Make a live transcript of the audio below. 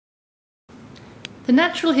The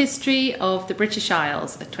Natural History of the British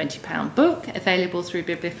Isles, a £20 book, available through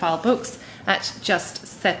Bibliophile Books at just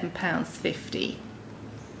 £7.50.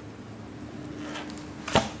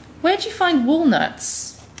 Where do you find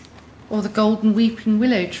walnuts? Or the golden weeping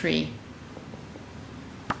willow tree?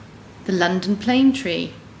 The London plane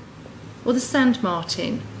tree? Or the sand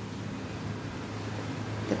martin?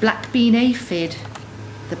 The black bean aphid?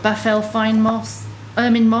 The buff elfine moth?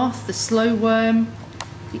 Ermine moth? The slow worm?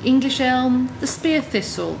 The English elm, the spear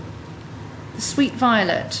thistle, the sweet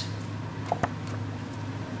violet,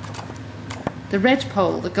 the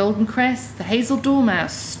redpoll, the golden crest, the hazel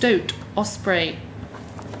dormouse, stoat, osprey,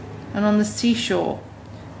 and on the seashore,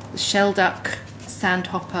 the shelduck,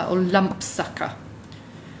 sandhopper or lumpsucker.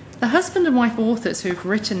 The husband and wife authors who have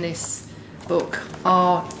written this book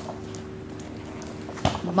are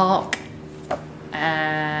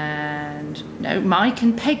Mike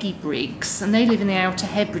and Peggy Briggs, and they live in the Outer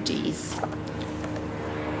Hebrides.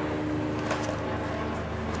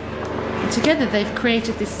 And together they've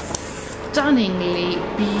created this stunningly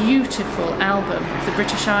beautiful album of the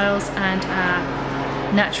British Isles and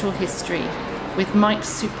our natural history, with Mike's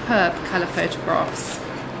superb colour photographs.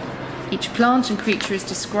 Each plant and creature is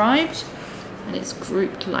described, and it's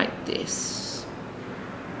grouped like this.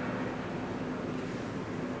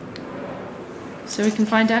 So we can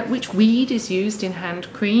find out which weed is used in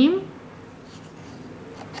hand cream.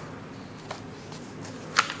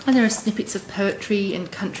 And there are snippets of poetry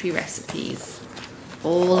and country recipes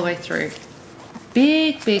all the way through.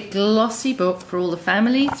 Big, big glossy book for all the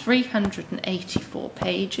family, 384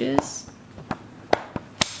 pages.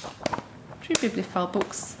 Through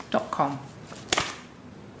bibliophilebooks.com.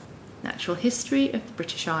 Natural History of the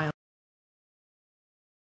British Isles.